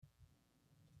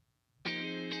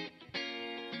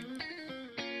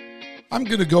I'm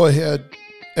going to go ahead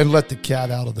and let the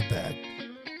cat out of the bag.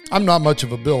 I'm not much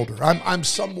of a builder. I'm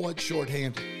somewhat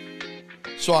shorthanded.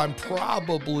 So I'm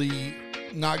probably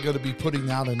not going to be putting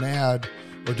out an ad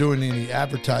or doing any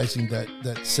advertising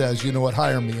that says, you know what,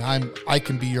 hire me. I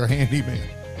can be your handyman.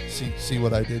 See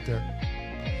what I did there?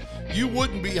 You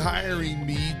wouldn't be hiring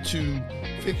me to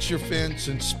fix your fence,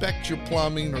 inspect your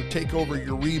plumbing, or take over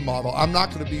your remodel. I'm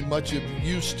not going to be much of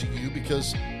use to you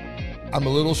because I'm a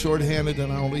little short-handed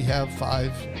and I only have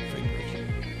 5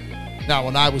 fingers. Now,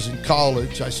 when I was in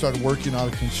college, I started working on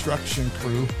a construction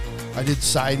crew. I did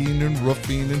siding and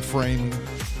roofing and framing,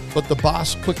 but the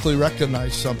boss quickly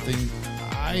recognized something.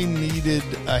 I needed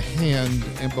a hand,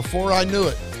 and before I knew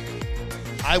it,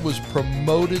 I was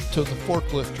promoted to the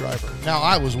forklift driver. Now,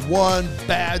 I was one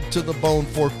bad-to-the-bone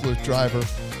forklift driver,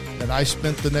 and I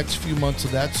spent the next few months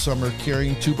of that summer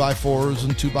carrying 2x4s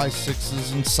and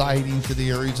 2x6s and siding to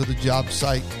the areas of the job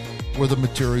site where the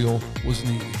material was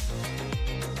needed.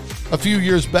 A few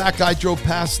years back, I drove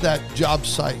past that job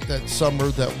site that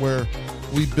summer where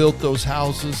we built those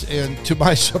houses, and to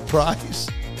my surprise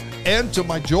and to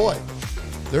my joy,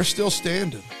 they're still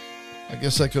standing. I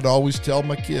guess I could always tell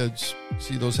my kids,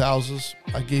 see those houses?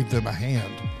 I gave them a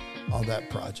hand on that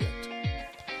project.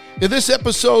 In this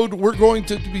episode, we're going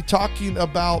to be talking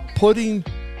about putting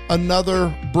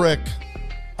another brick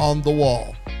on the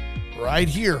wall right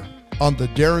here on the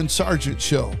Darren Sargent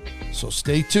Show. So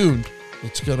stay tuned.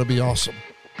 It's going to be awesome.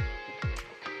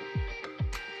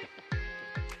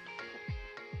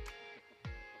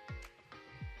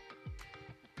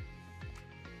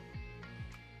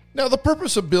 Now, the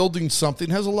purpose of building something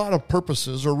has a lot of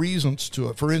purposes or reasons to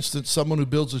it. For instance, someone who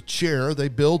builds a chair, they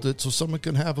build it so someone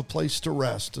can have a place to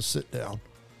rest, to sit down.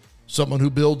 Someone who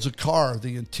builds a car,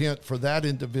 the intent for that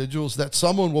individual is that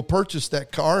someone will purchase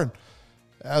that car, and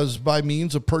as by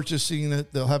means of purchasing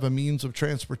it, they'll have a means of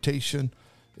transportation.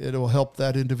 It will help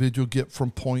that individual get from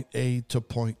point A to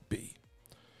point B.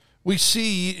 We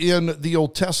see in the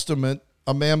Old Testament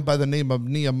a man by the name of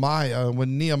Nehemiah.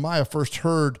 When Nehemiah first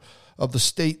heard of the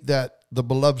state that the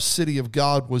beloved city of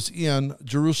God was in,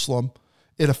 Jerusalem,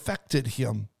 it affected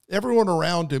him. Everyone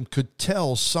around him could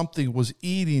tell something was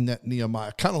eating at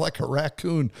Nehemiah, kind of like a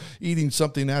raccoon eating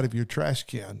something out of your trash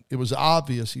can. It was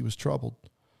obvious he was troubled.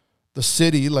 The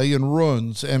city lay in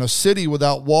ruins, and a city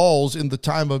without walls in the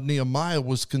time of Nehemiah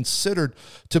was considered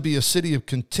to be a city of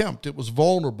contempt. It was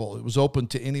vulnerable. It was open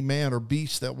to any man or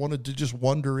beast that wanted to just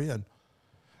wander in.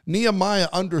 Nehemiah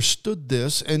understood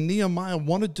this, and Nehemiah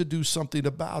wanted to do something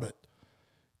about it.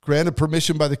 Granted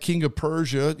permission by the king of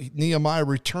Persia, Nehemiah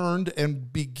returned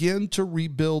and began to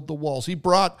rebuild the walls. He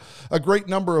brought a great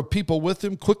number of people with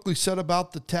him, quickly set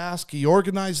about the task. He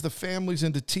organized the families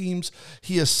into teams.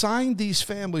 He assigned these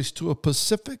families to a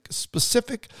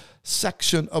specific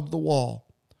section of the wall.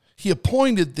 He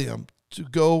appointed them to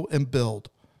go and build.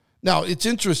 Now, it's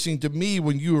interesting to me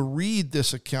when you read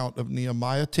this account of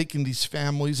Nehemiah, taking these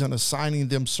families and assigning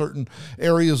them certain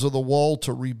areas of the wall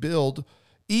to rebuild.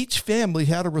 Each family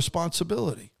had a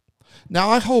responsibility. Now,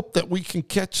 I hope that we can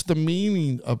catch the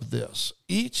meaning of this.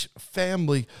 Each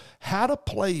family had a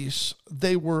place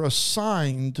they were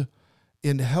assigned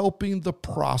in helping the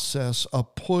process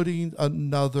of putting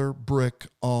another brick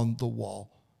on the wall.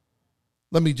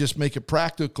 Let me just make it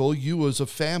practical. You as a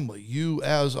family, you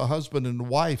as a husband and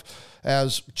wife,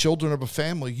 as children of a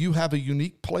family, you have a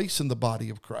unique place in the body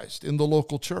of Christ, in the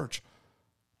local church.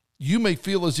 You may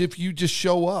feel as if you just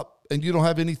show up and you don't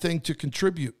have anything to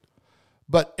contribute.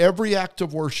 But every act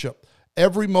of worship,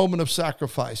 every moment of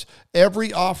sacrifice,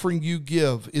 every offering you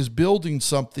give is building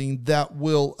something that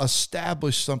will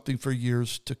establish something for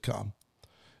years to come.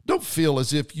 Don't feel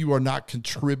as if you are not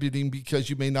contributing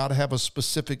because you may not have a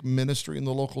specific ministry in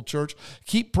the local church.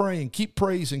 Keep praying, keep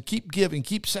praising, keep giving,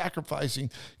 keep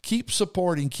sacrificing, keep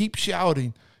supporting, keep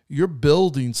shouting. You're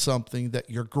building something that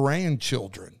your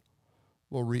grandchildren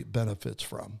will reap benefits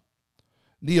from.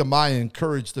 Nehemiah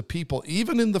encouraged the people,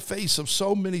 even in the face of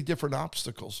so many different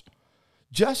obstacles,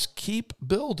 just keep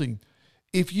building.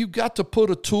 If you've got to put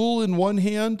a tool in one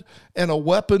hand and a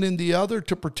weapon in the other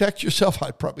to protect yourself,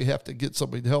 I'd probably have to get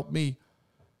somebody to help me.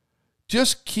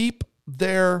 Just keep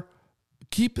in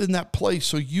that place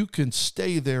so you can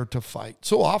stay there to fight.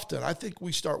 So often, I think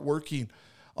we start working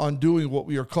on doing what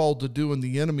we are called to do, and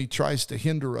the enemy tries to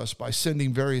hinder us by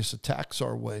sending various attacks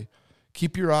our way.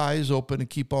 Keep your eyes open and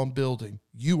keep on building.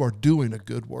 You are doing a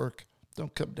good work.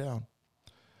 Don't come down.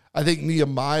 I think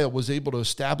Nehemiah was able to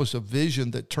establish a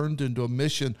vision that turned into a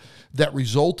mission that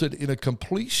resulted in a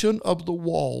completion of the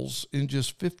walls in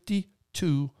just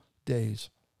 52 days.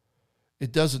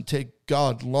 It doesn't take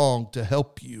God long to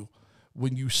help you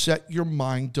when you set your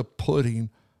mind to putting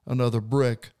another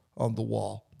brick on the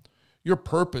wall. Your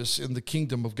purpose in the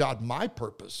kingdom of God, my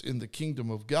purpose in the kingdom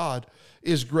of God,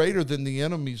 is greater than the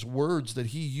enemy's words that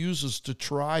he uses to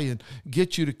try and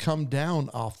get you to come down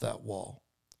off that wall.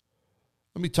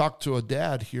 Let me talk to a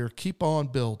dad here. Keep on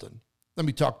building. Let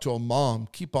me talk to a mom.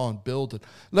 Keep on building.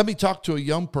 Let me talk to a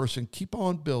young person. Keep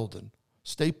on building.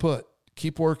 Stay put.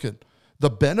 Keep working. The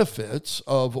benefits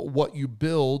of what you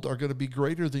build are going to be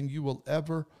greater than you will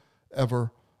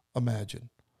ever imagine.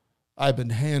 I've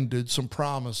been handed some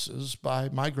promises by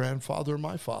my grandfather and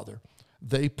my father.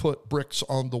 They put bricks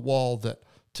on the wall that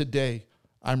today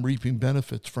I'm reaping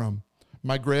benefits from.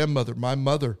 My grandmother, my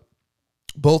mother,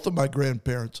 both of my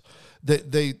grandparents,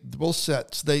 they both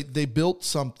sets, they built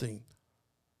something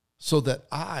so that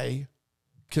I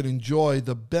can enjoy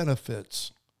the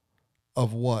benefits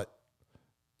of what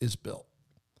is built.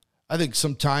 I think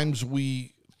sometimes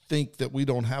we think that we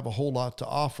don't have a whole lot to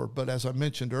offer, but as I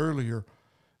mentioned earlier,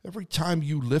 every time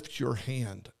you lift your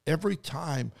hand, every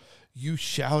time you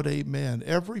shout amen,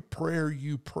 every prayer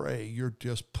you pray, you're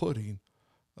just putting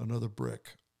another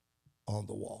brick on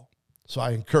the wall. So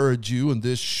I encourage you in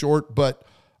this short but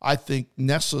I think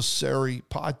necessary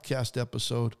podcast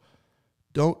episode,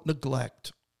 don't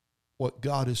neglect what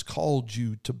God has called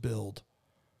you to build.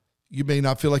 You may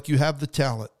not feel like you have the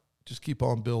talent. Just keep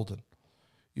on building.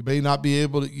 You may not be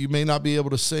able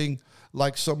to sing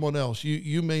like someone else.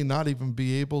 You may not even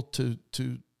be able to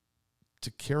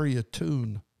carry a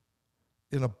tune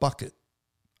in a bucket.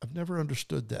 I've never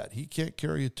understood that. He can't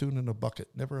carry a tune in a bucket.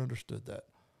 Never understood that.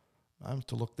 I have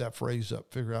to look that phrase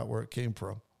up, figure out where it came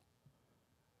from.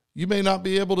 You may not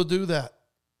be able to do that,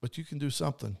 but you can do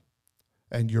something.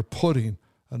 And you're putting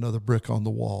another brick on the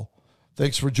wall.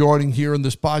 Thanks for joining here in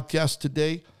this podcast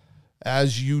today.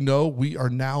 As you know, we are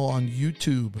now on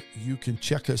YouTube. You can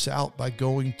check us out by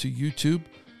going to YouTube,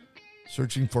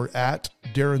 searching for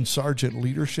 @Darren Sargent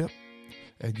Leadership,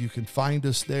 and you can find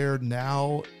us there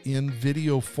now in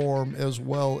video form as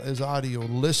well as audio.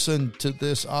 Listen to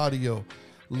this audio.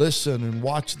 Listen and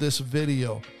watch this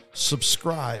video.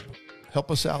 Subscribe.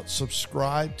 Help us out.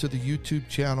 Subscribe to the YouTube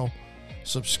channel.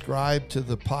 Subscribe to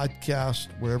the podcast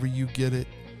wherever you get it,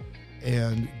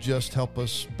 and just help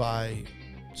us by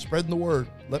spreading the word.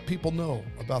 Let people know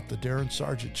about the Darren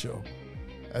Sargent Show.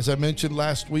 As I mentioned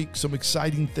last week, some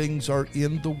exciting things are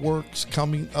in the works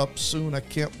coming up soon. I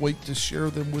can't wait to share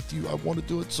them with you. I want to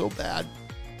do it so bad,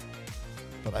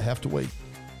 but I have to wait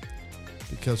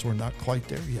because we're not quite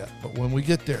there yet. But when we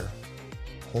get there,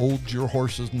 hold your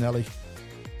horses, Nelly.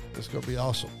 It's going to be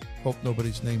awesome. Hope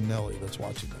nobody's named Nelly that's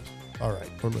watching this. All right,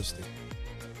 we're listening.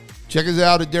 Check us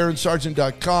out at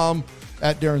DarrenSargent.com,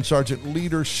 at Darren Sargent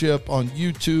Leadership on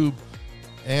YouTube,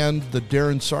 and the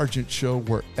Darren Sargent Show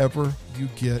wherever you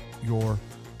get your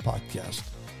podcast.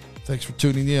 Thanks for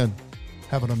tuning in.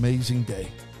 Have an amazing day.